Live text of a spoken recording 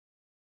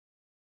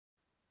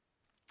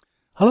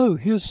Hello,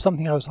 here's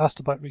something I was asked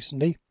about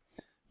recently,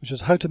 which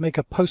is how to make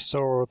a poster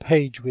or a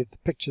page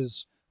with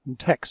pictures and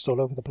text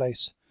all over the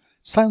place.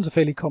 Sounds a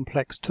fairly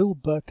complex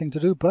thing to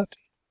do, but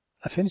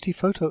Affinity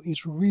Photo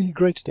is really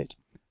great at it.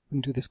 We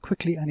can do this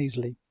quickly and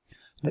easily.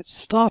 Let's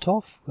start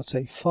off, we'll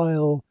say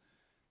File,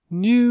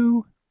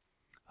 New,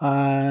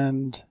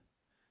 and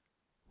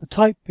the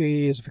type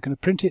is, if we're going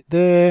to print it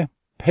there,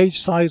 page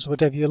size,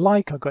 whatever you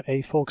like. I've got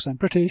A4 because I'm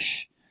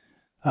British.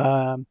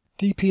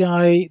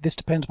 DPI, this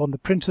depends upon the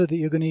printer that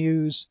you're going to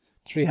use.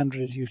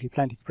 300 is usually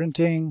plenty for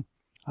printing.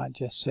 I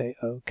just say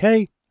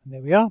OK, and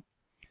there we are.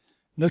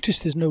 Notice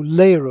there's no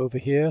layer over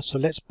here, so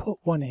let's put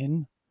one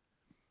in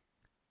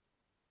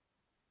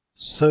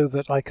so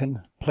that I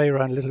can play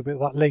around a little bit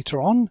with that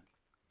later on.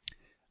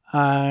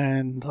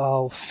 And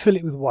I'll fill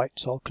it with white,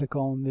 so I'll click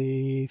on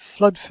the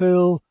flood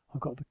fill.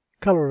 I've got the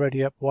color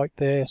already up white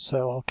there,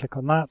 so I'll click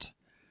on that.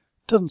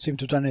 Doesn't seem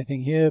to have done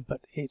anything here,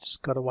 but it's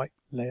got a white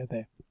layer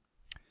there.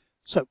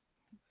 So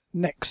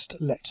next,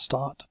 let's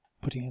start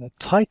putting in a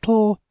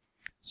title.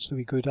 So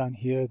we go down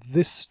here,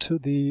 these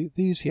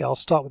here. I'll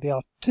start with the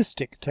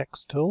artistic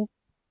text tool,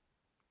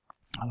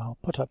 and I'll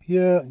put up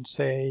here and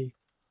say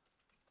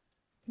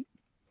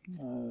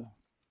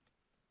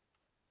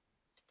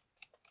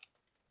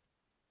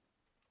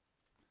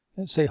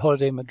let's say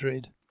Holiday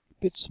Madrid. A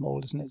bit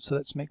small, isn't it? So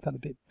let's make that a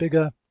bit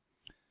bigger.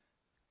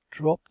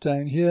 Drop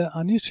down here,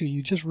 and usually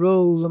you just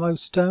roll the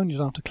mouse down. You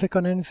don't have to click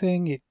on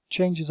anything. It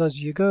changes as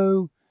you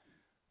go.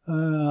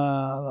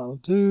 That'll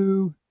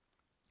do.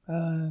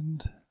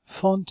 And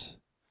font,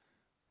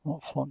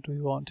 what font do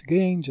we want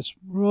again? Just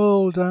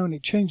roll down,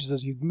 it changes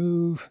as you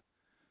move.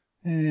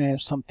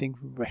 Something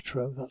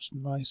retro, that's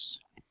nice.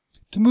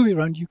 To move it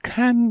around, you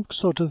can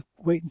sort of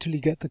wait until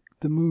you get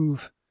the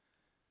move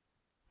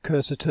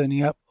cursor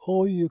turning up,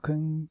 or you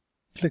can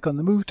click on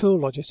the move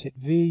tool or just hit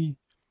V,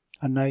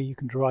 and now you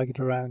can drag it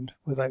around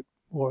without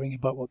worrying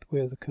about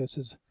where the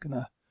cursor's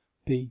gonna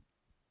be.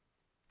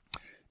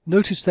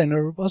 Notice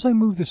then, as I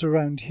move this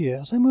around here,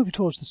 as I move it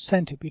towards the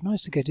center, it'd be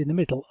nice to get in the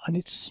middle, and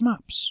it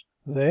snaps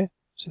there.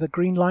 See the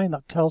green line?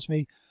 That tells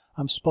me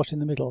I'm spot in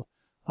the middle.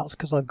 That's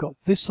because I've got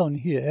this on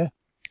here,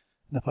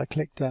 and if I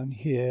click down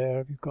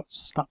here, you've got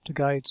snap to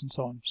guides and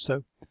so on.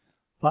 So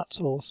that's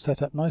all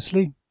set up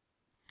nicely,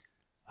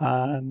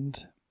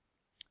 and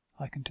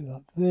I can do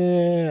that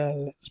there.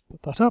 Let's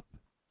put that up.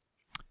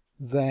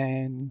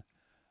 Then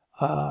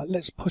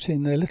let's put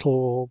in a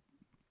little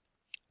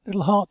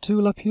heart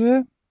tool up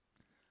here.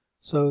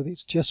 So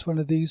it's just one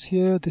of these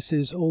here. This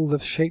is all the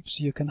shapes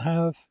you can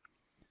have.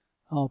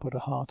 I'll put a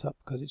heart up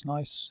because it's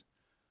nice.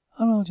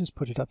 And I'll just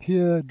put it up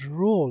here,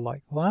 draw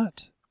like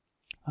that.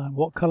 And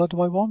what color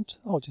do I want?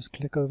 I'll just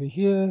click over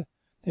here.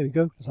 There we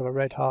go, let's have a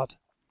red heart.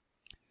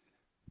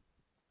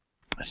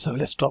 So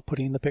let's start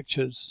putting in the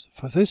pictures.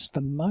 For this,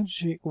 the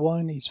magic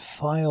one is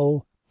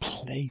File,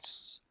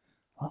 Place.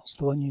 That's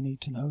the one you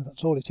need to know,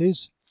 that's all it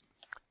is.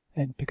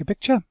 Then pick a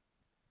picture.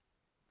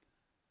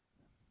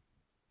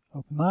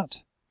 Open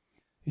that.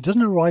 It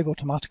doesn't arrive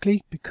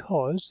automatically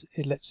because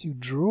it lets you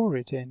draw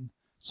it in.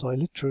 So I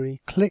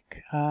literally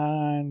click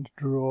and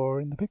draw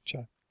in the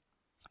picture.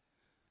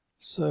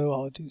 So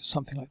I'll do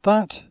something like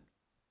that.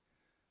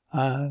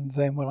 And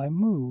then when I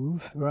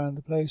move around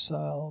the place,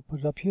 I'll put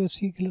it up here.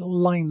 See, little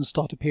lines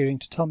start appearing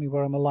to tell me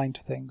where I'm aligned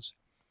to things.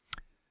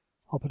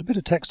 I'll put a bit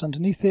of text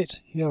underneath it.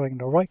 Here I'm going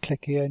to right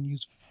click here and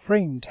use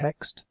frame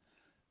text,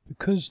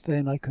 because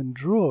then I can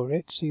draw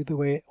it. See the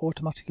way it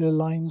automatically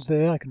aligns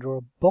there? I can draw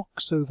a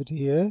box over to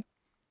here.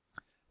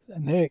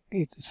 And there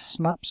it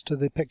snaps to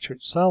the picture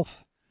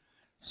itself.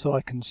 So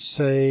I can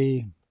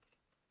say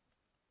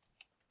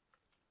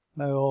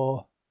Mayor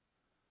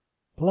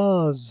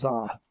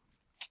Plaza,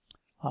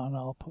 and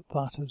I'll put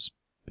that as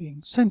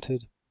being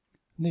centered.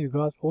 And there you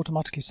go, I've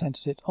automatically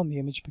centered it on the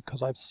image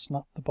because I've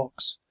snapped the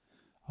box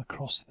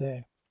across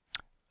there.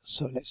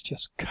 So let's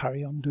just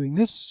carry on doing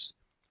this.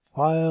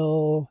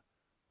 File,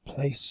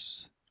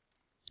 Place,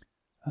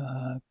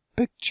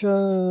 Picture,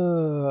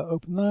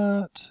 open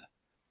that.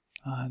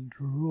 And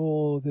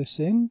draw this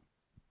in.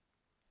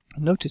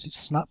 Notice it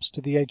snaps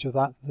to the edge of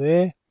that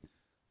there.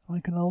 I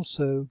can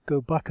also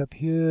go back up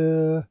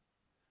here.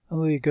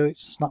 Oh, there you go, it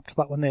snapped to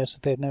that one there, so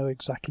they're now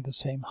exactly the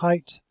same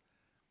height.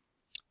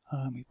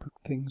 We put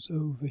things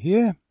over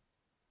here.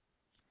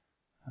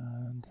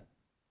 And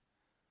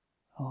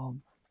I'll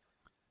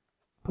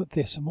put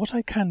this. And what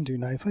I can do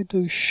now, if I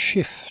do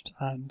Shift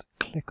and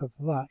click of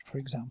that, for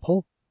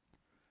example,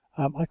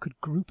 I could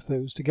group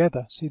those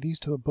together. See, these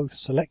two are both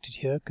selected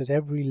here because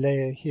every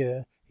layer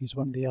here is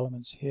one of the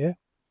elements here.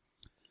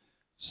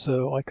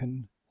 So I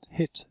can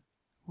hit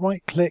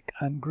right click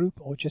and group,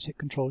 or just hit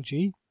Control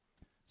G.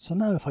 So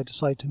now if I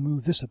decide to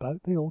move this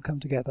about, they all come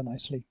together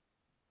nicely.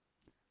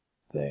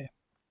 There.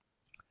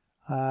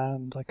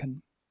 And I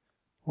can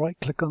right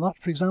click on that,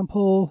 for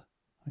example.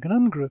 I can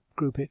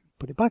ungroup it,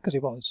 put it back as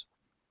it was.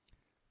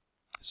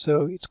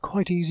 So it's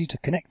quite easy to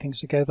connect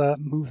things together,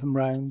 move them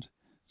around.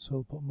 So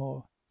I'll put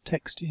more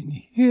text in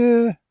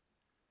here.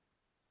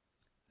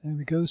 There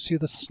we go, see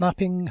the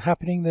snapping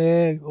happening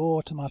there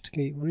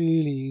automatically,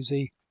 really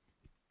easy.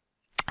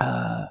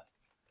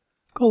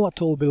 Call that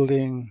tall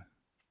building.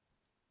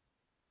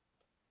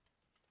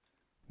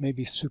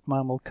 Maybe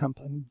Superman will come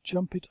and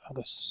jump it at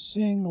a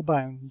single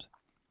bound.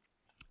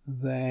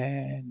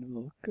 Then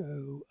we'll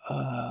go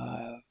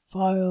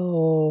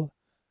File,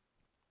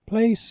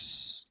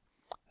 Place,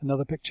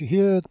 another picture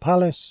here, the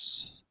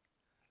palace.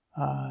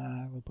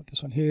 We'll put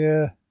this one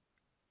here.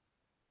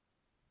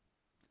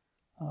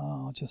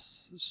 I'll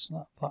just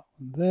snap that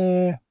one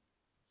there.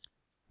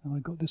 And I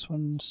got this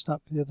one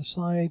snapped to the other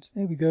side.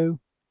 There we go.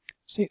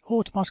 See, it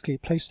automatically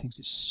places things.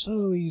 It's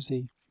so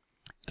easy.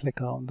 Click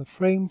on the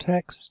frame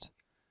text.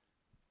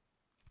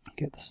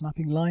 Get the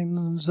snapping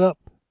lines up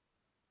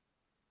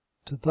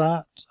to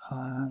that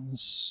and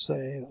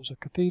say that was a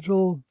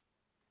cathedral.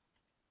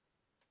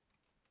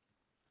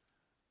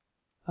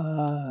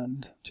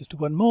 And just do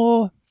one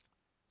more.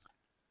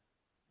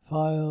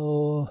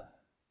 File,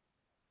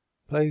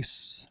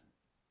 Place,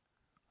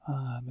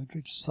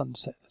 Madrid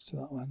sunset. Let's do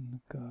that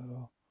one.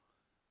 Go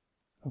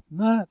open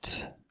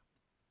that.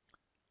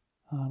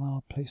 And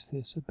I'll place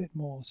this a bit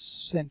more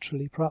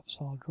centrally. Perhaps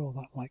I'll draw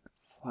that like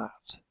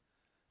that.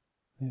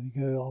 There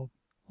we go.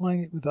 I'll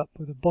line it up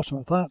with the bottom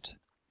of that.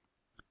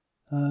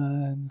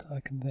 And I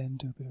can then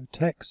do a bit of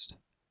text.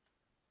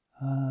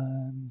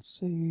 And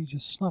see,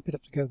 just snap it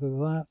up together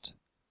with that.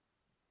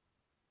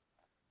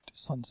 To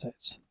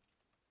sunsets.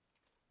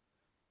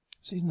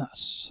 So isn't that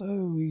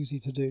so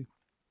easy to do?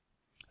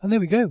 And there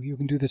we go. You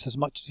can do this as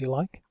much as you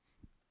like.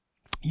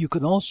 You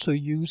can also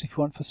use, if you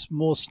want for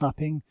more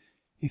snapping,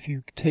 if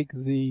you take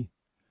the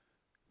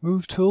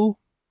move tool,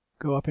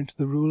 go up into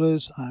the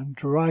rulers and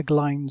drag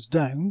lines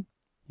down.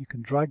 You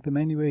can drag them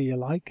anywhere you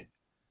like.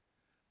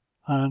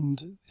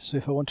 And so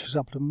if I want, for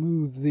example, to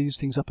move these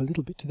things up a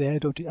little bit to there,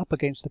 don't it up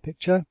against the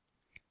picture,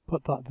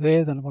 put that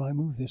there, then when I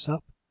move this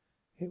up,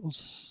 it will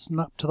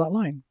snap to that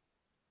line.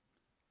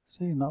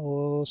 See, and that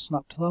will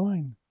snap to the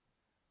line.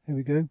 There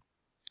we go.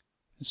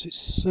 And so it's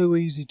so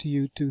easy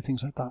to do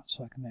things like that.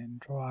 So I can then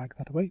drag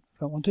that away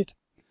if I don't want it.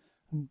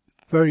 And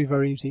very,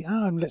 very easy.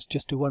 And let's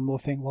just do one more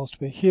thing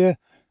whilst we're here,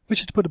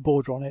 which is to put a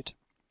border on it.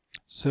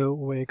 So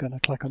we're going to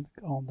click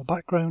on the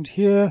background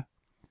here,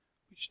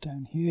 which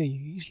down here you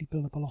easily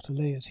build up a lot of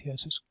layers here.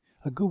 So it's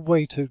a good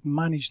way to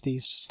manage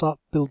these,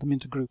 build them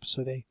into groups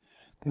so they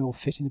all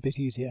fit in a bit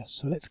easier.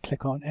 So let's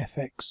click on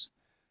FX,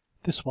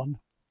 this one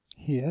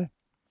here,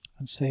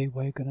 and say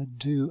we're going to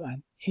do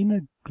an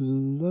inner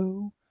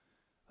glow.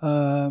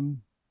 Now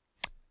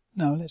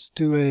let's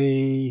do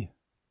a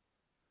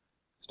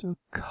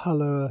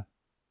color.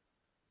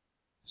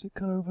 Is it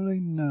color overlay?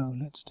 No,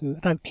 let's do an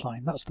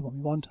outline. That's the one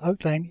we want.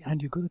 Outline,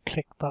 and you've got to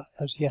click that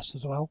as yes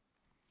as well.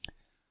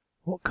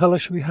 What color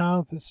should we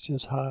have? Let's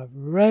just have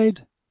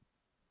red.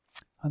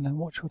 And then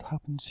watch what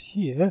happens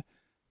here.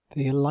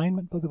 The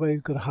alignment, by the way,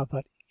 we've got to have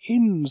that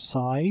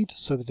inside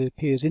so that it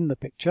appears in the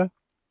picture.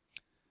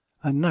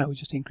 And now we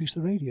just increase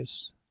the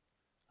radius.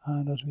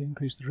 And as we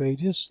increase the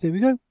radius, there we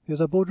go.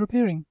 Here's our border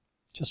appearing,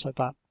 just like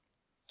that.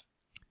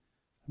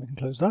 And we can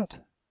close that.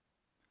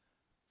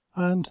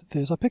 And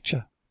there's our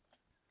picture.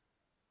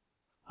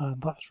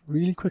 And that's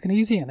really quick and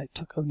easy, and it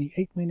took only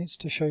 8 minutes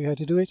to show you how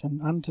to do it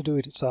and to do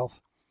it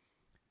itself.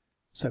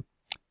 So,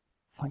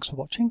 thanks for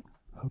watching.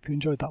 Hope you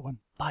enjoyed that one.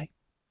 Bye.